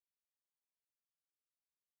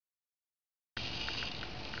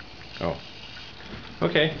Oh,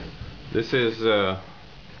 okay. This is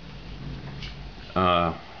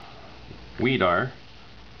WiiDAR,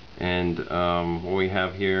 and what we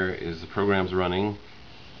have here is the program's running,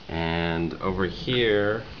 and over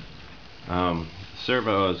here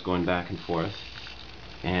servo is going back and forth,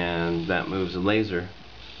 and that moves the laser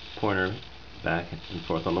pointer back and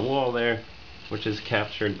forth on the wall there, which is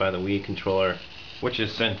captured by the Wii controller, which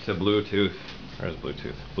is sent to Bluetooth. Where's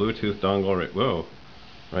Bluetooth? Bluetooth dongle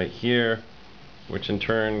right here, which in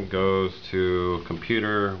turn goes to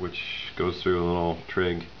computer, which goes through a little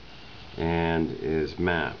trig and is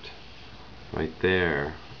mapped right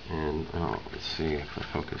there. And let's see if I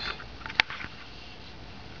focus.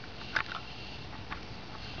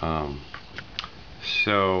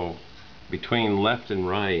 So between left and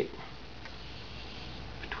right,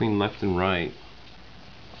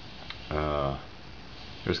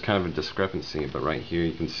 there's kind of a discrepancy, but right here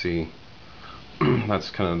you can see that's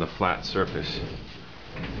kind of the flat surface.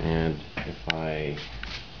 And if I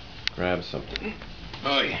grab something,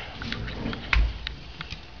 oh yeah,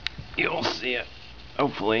 you'll see it,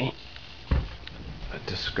 hopefully, a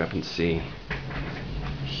discrepancy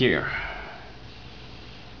here.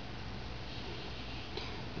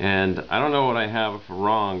 And I don't know what I have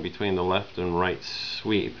wrong between the left and right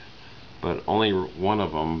sweep, but only one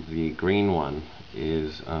of them, the green one,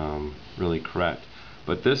 is really correct.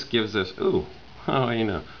 But this gives us,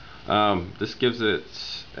 this gives it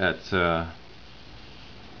at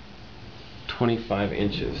 25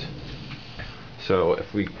 inches. So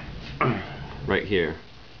if we, right here,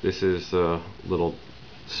 this is the little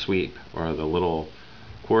sweep, or the little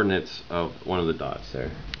coordinates of one of the dots there.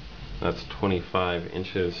 That's 25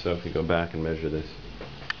 inches, so if we go back and measure this,